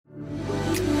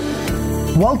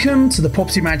Welcome to the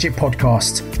Property Magic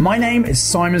Podcast. My name is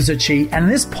Simon Zucchi, and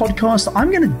in this podcast, I'm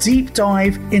going to deep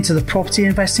dive into the property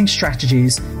investing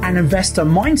strategies and investor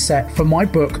mindset for my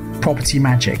book, Property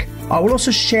Magic. I will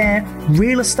also share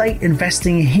real estate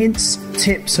investing hints,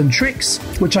 tips, and tricks,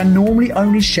 which I normally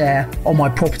only share on my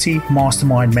Property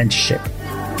Mastermind mentorship.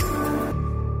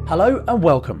 Hello and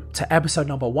welcome to episode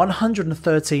number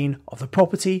 113 of the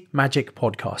Property Magic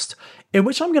Podcast, in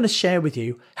which I'm going to share with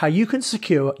you how you can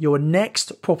secure your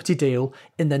next property deal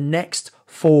in the next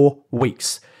 4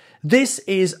 weeks. This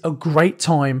is a great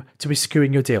time to be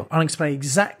securing your deal. I'll explain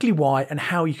exactly why and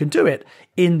how you can do it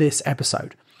in this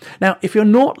episode. Now, if you're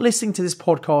not listening to this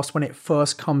podcast when it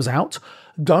first comes out,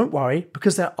 don't worry,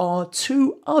 because there are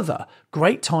 2 other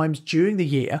great times during the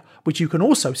year which you can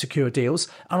also secure deals,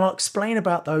 and I'll explain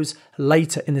about those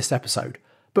later in this episode.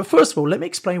 But first of all, let me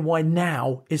explain why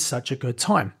now is such a good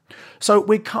time. So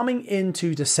we're coming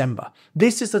into December.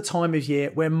 This is the time of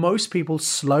year where most people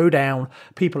slow down.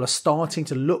 People are starting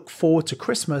to look forward to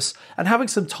Christmas and having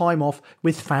some time off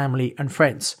with family and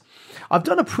friends. I've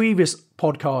done a previous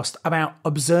podcast about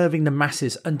observing the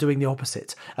masses and doing the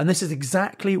opposite, and this is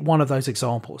exactly one of those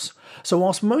examples. So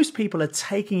whilst most people are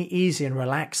taking it easy and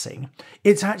relaxing,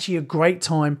 it's actually a great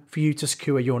time for you to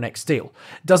secure your next deal.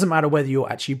 It doesn't matter whether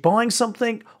you're actually buying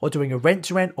something or doing a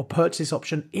rent-to-rent or purchase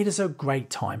option, it is a great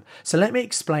time. So let me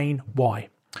explain why.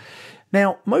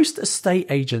 Now, most estate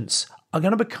agents are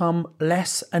going to become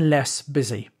less and less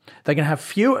busy. They're going to have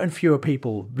fewer and fewer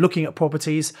people looking at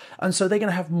properties, and so they're going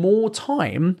to have more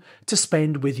time to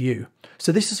spend with you.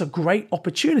 So this is a great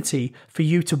opportunity for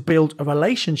you to build a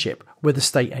relationship with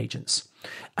estate agents.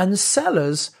 And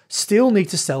sellers still need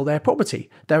to sell their property.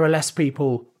 There are less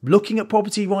people looking at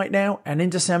property right now and in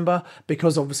December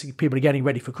because obviously people are getting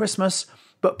ready for Christmas,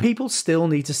 but people still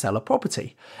need to sell a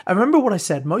property. And remember what I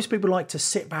said, most people like to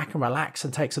sit back and relax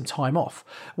and take some time off.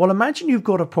 Well, imagine you've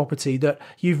got a property that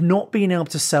you've not been able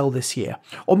to sell this year,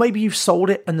 or maybe you've sold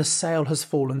it and the sale has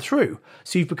fallen through,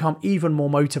 so you've become even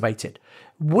more motivated.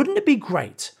 Wouldn't it be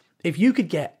great if you could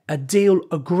get a deal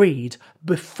agreed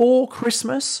before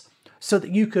Christmas so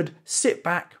that you could sit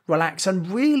back, relax, and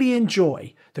really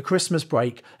enjoy the Christmas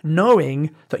break,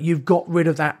 knowing that you've got rid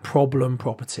of that problem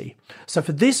property? So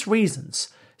for these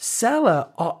reasons, sellers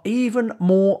are even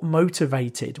more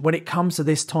motivated when it comes to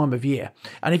this time of year.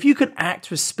 And if you can act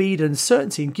with speed and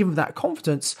certainty and give them that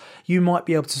confidence, you might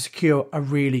be able to secure a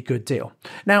really good deal.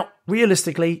 Now,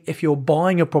 realistically, if you're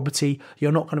buying a property,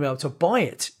 you're not going to be able to buy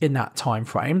it in that time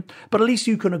frame, but at least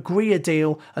you can agree a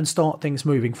deal and start things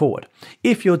moving forward.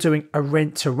 If you're doing a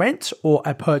rent-to-rent or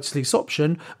a purchase lease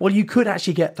option, well, you could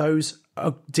actually get those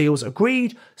deals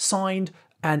agreed, signed,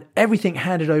 and everything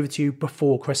handed over to you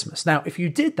before Christmas. Now, if you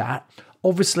did that,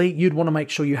 obviously you'd want to make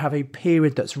sure you have a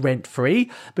period that's rent-free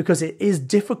because it is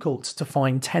difficult to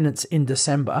find tenants in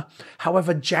December.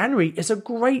 However, January is a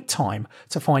great time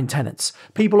to find tenants.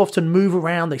 People often move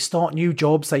around, they start new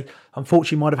jobs, they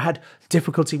unfortunately might have had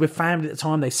difficulty with family at the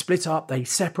time, they split up, they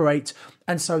separate,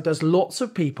 and so there's lots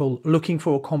of people looking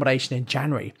for accommodation in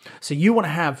January. So you want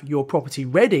to have your property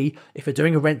ready, if you're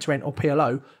doing a rent-to-rent or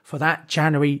PLO, for that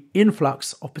January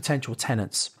influx of potential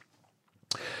tenants.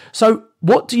 So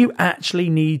what do you actually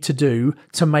need to do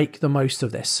to make the most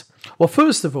of this? Well,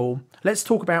 first of all, let's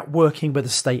talk about working with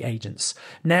estate agents.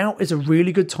 Now is a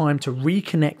really good time to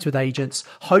reconnect with agents.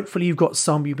 Hopefully you've got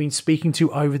some you've been speaking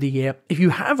to over the year. If you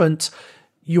haven't,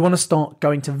 you want to start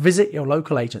going to visit your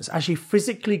local agents, actually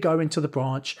physically go into the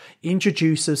branch,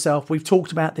 introduce yourself. We've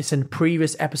talked about this in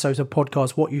previous episodes of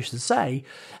podcasts, what you should say,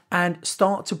 and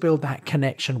start to build that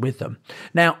connection with them.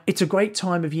 Now, it's a great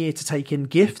time of year to take in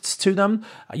gifts to them.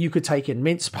 You could take in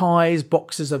mince pies,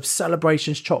 boxes of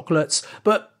celebrations, chocolates,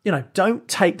 but don't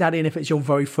take that in if it's your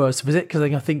very first visit because they're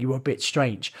going to think you're a bit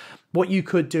strange. What you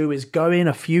could do is go in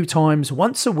a few times,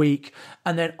 once a week,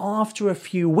 and then after a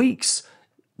few weeks,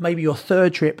 maybe your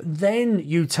third trip, then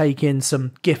you take in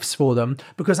some gifts for them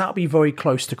because that'll be very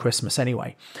close to Christmas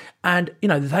anyway. And,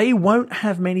 they won't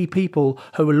have many people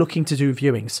who are looking to do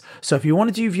viewings. So if you want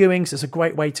to do viewings, it's a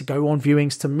great way to go on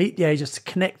viewings, to meet the agents, to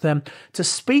connect them, to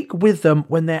speak with them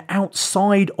when they're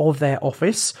outside of their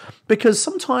office. Because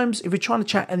sometimes if you're trying to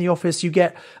chat in the office, you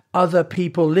get other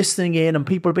people listening in and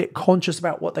people are a bit conscious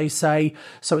about what they say.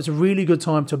 So it's a really good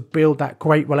time to build that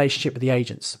great relationship with the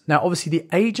agents. Now, obviously the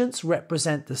agents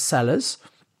represent the sellers,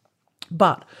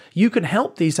 but you can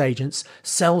help these agents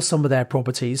sell some of their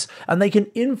properties and they can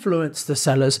influence the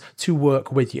sellers to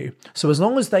work with you. So as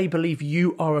long as they believe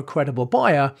you are a credible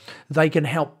buyer, they can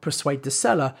help persuade the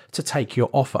seller to take your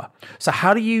offer. So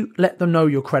how do you let them know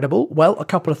you're credible? Well, a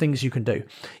couple of things you can do.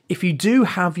 If you do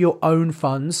have your own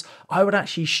funds, I would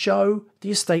actually show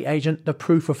the estate agent the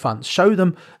proof of funds. Show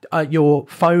them your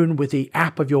phone with the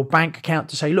app of your bank account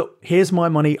to say, look, here's my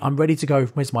money. I'm ready to go.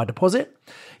 Here's my deposit.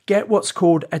 Get what's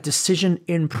called a decision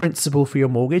in principle for your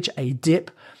mortgage, a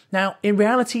DIP. Now, in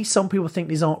reality, some people think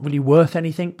these aren't really worth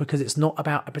anything because it's not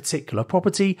about a particular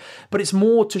property, but it's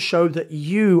more to show that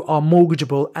you are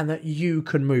mortgageable and that you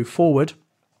can move forward.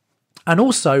 And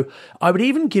also, I would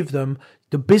even give them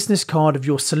the business card of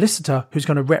your solicitor who's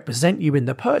going to represent you in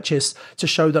the purchase to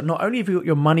show that not only have you got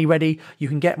your money ready, you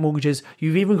can get mortgages,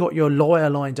 you've even got your lawyer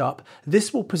lined up.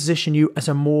 This will position you as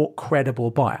a more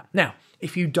credible buyer. Now,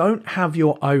 if you don't have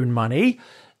your own money,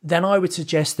 then I would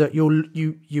suggest that you're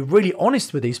really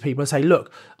honest with these people and say,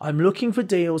 look, I'm looking for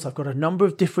deals. I've got a number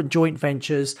of different joint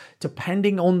ventures.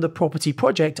 Depending on the property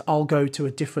project, I'll go to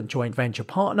a different joint venture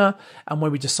partner. And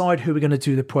when we decide who we're going to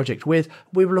do the project with,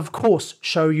 we will, of course,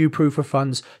 show you proof of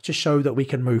funds to show that we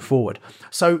can move forward.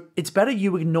 So it's better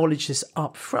you acknowledge this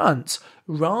up front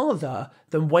rather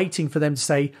than waiting for them to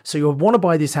say, so you want to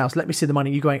buy this house, let me see the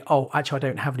money. You're going, oh, actually, I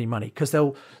don't have any money, because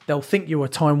they'll think you're a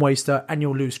time waster and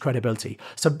you'll lose credibility.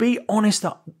 So be honest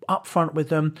up front with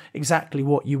them exactly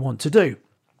what you want to do.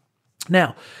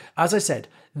 Now, as I said,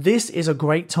 this is a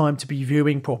great time to be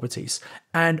viewing properties.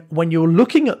 And when you're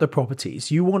looking at the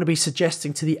properties, you want to be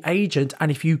suggesting to the agent,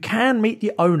 and if you can meet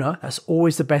the owner, that's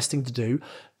always the best thing to do.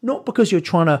 Not because you're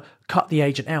trying to cut the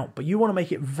agent out, but you want to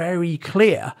make it very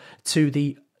clear to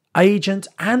the agent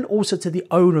and also to the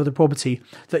owner of the property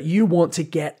that you want to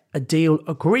get a deal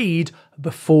agreed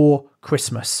before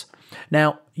Christmas.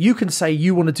 Now, you can say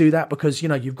you want to do that because,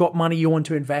 you've got money you want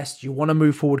to invest, you want to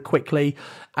move forward quickly,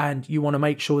 and you want to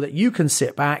make sure that you can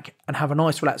sit back and have a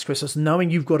nice relaxed Christmas knowing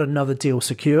you've got another deal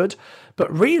secured.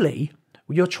 But really,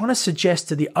 you're trying to suggest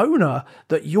to the owner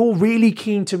that you're really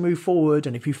keen to move forward.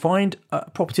 And if you find a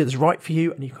property that's right for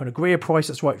you and you can agree a price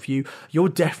that's right for you, you're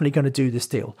definitely going to do this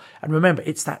deal. And remember,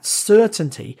 it's that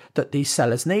certainty that these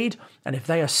sellers need. And if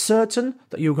they are certain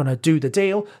that you're going to do the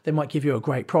deal, they might give you a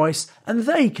great price. And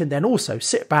they can then also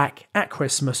sit back at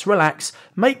Christmas, relax,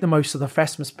 make the most of the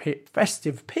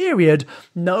festive period,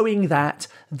 knowing that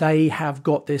they have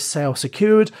got this sale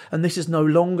secured and this is no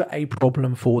longer a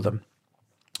problem for them.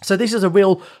 So this is a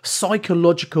real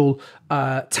psychological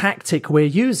tactic we're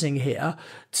using here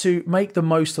to make the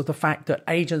most of the fact that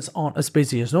agents aren't as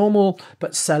busy as normal,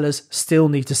 but sellers still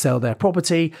need to sell their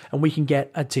property and we can get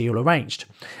a deal arranged.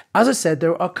 As I said,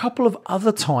 there are a couple of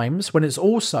other times when it's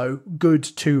also good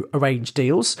to arrange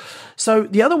deals. So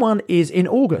the other one is in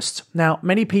August. Now,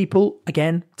 many people,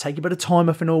 again, take a bit of time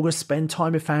off in August, spend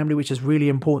time with family, which is really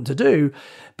important to do,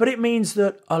 but it means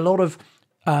that a lot of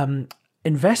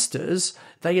investors,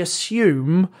 they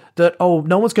assume that,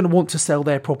 no one's going to want to sell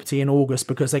their property in August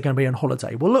because they're going to be on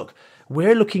holiday. Well, look,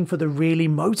 we're looking for the really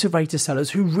motivated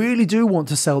sellers who really do want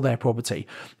to sell their property.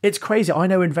 It's crazy. I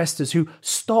know investors who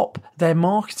stop their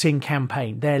marketing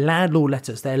campaign, their landlord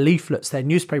letters, their leaflets, their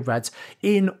newspaper ads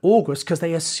in August because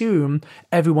they assume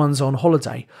everyone's on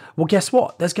holiday. Well, guess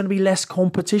what? There's going to be less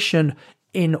competition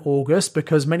in August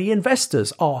because many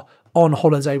investors are on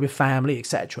holiday with family,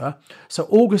 etc. So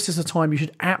August is a time you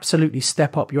should absolutely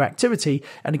step up your activity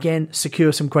and again,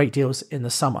 secure some great deals in the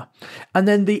summer. And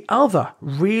then the other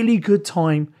really good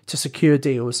time to secure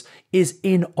deals is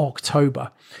in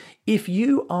October. If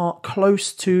you are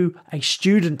close to a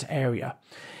student area,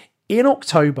 in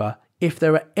October, if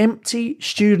there are empty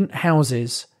student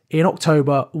houses in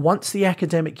October, once the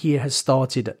academic year has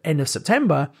started at end of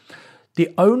September,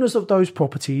 the owners of those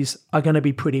properties are going to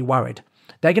be pretty worried.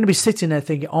 They're going to be sitting there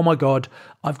thinking, oh my God,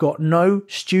 I've got no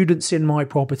students in my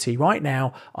property right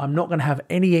now. I'm not going to have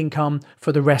any income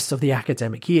for the rest of the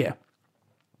academic year.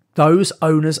 Those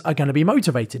owners are going to be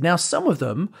motivated. Now, some of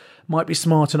them might be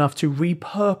smart enough to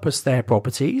repurpose their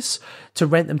properties to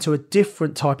rent them to a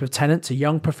different type of tenant, to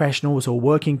young professionals or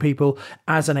working people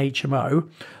as an HMO.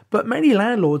 But many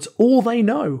landlords, all they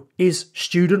know is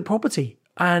student property.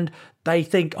 And they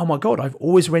think, oh my God, I've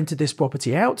always rented this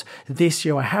property out. This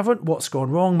year I haven't. What's gone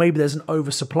wrong? Maybe there's an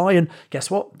oversupply. And guess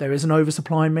what? There is an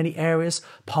oversupply in many areas,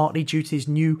 partly due to these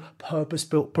new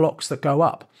purpose-built blocks that go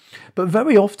up. But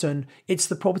very often it's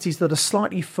the properties that are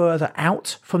slightly further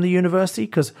out from the university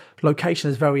because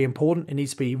location is very important. It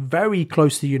needs to be very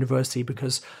close to the university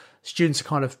because students are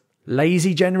kind of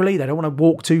lazy generally. They don't want to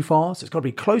walk too far. So it's got to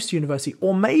be close to university,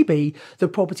 or maybe the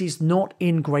property's not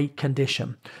in great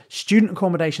condition. Student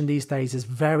accommodation these days is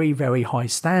very, very high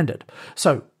standard.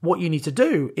 So what you need to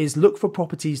do is look for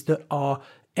properties that are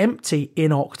empty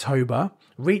in October,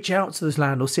 reach out to those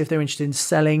landlords, see if they're interested in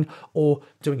selling or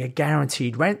doing a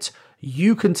guaranteed rent.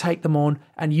 you can take them on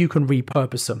and you can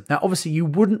repurpose them. Now, obviously, you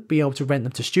wouldn't be able to rent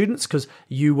them to students because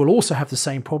you will also have the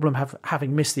same problem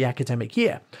having missed the academic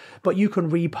year, but you can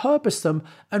repurpose them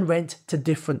and rent to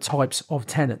different types of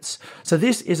tenants. So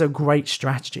this is a great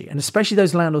strategy. And especially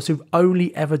those landlords who've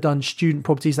only ever done student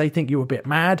properties, they think you're a bit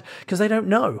mad because they don't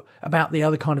know about the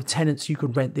other kind of tenants you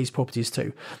can rent these properties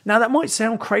to. Now, that might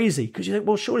sound crazy because you think,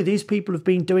 well, surely these people have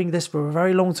been doing this for a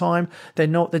very long time. They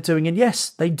know what they're doing. And yes,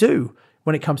 they do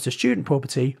when it comes to student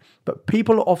property, but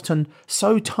people are often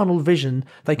so tunnel vision,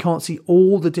 they can't see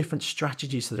all the different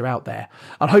strategies that are out there.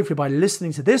 And hopefully by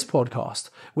listening to this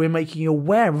podcast, we're making you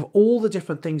aware of all the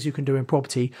different things you can do in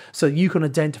property so you can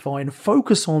identify and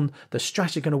focus on the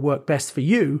strategy going to work best for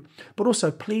you, but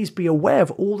also please be aware of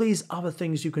all these other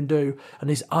things you can do and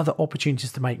these other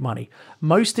opportunities to make money.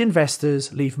 Most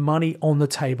investors leave money on the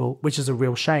table, which is a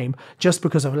real shame, just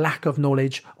because of lack of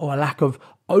knowledge or a lack of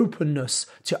openness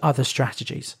to other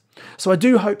strategies. So I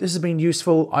do hope this has been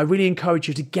useful. I really encourage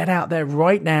you to get out there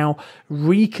right now,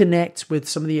 reconnect with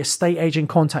some of the estate agent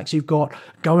contacts you've got,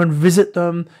 go and visit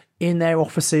them in their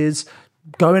offices,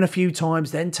 go in a few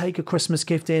times, then take a Christmas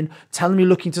gift in, tell them you're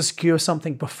looking to secure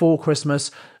something before Christmas,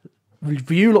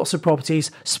 review lots of properties,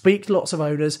 speak to lots of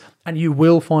owners, and you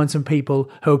will find some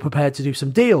people who are prepared to do some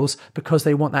deals because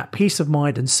they want that peace of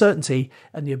mind and certainty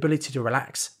and the ability to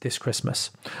relax this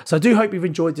Christmas. So I do hope you've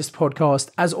enjoyed this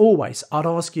podcast. As always, I'd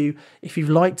ask you if you've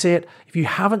liked it, if you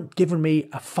haven't given me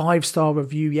a 5-star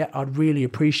review yet, I'd really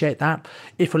appreciate that.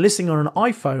 If you're listening on an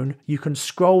iPhone, you can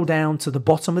scroll down to the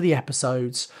bottom of the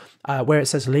episodes where it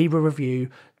says leave a review,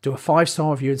 do a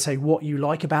 5-star review and say what you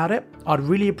like about it. I'd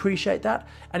really appreciate that.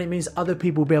 And it means other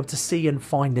people will be able to see and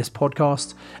find this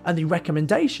podcast. And the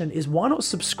recommendation is why not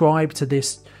subscribe to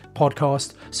this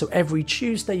podcast so every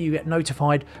Tuesday you get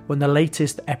notified when the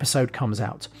latest episode comes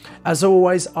out. As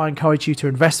always, I encourage you to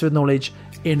invest with knowledge,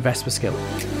 invest with skill.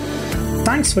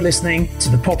 Thanks for listening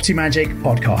to the Property Magic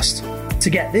podcast.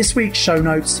 To get this week's show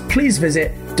notes, please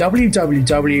visit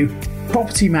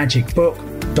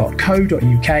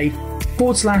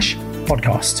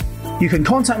www.propertymagicbook.co.uk/podcast. You can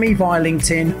contact me via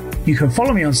LinkedIn, you can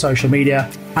follow me on social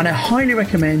media, and I highly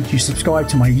recommend you subscribe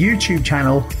to my YouTube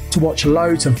channel to watch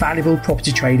loads of valuable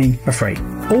property trading for free.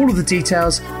 All of the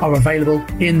details are available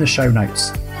in the show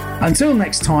notes. Until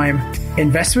next time,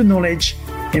 invest with knowledge,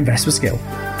 invest with skill.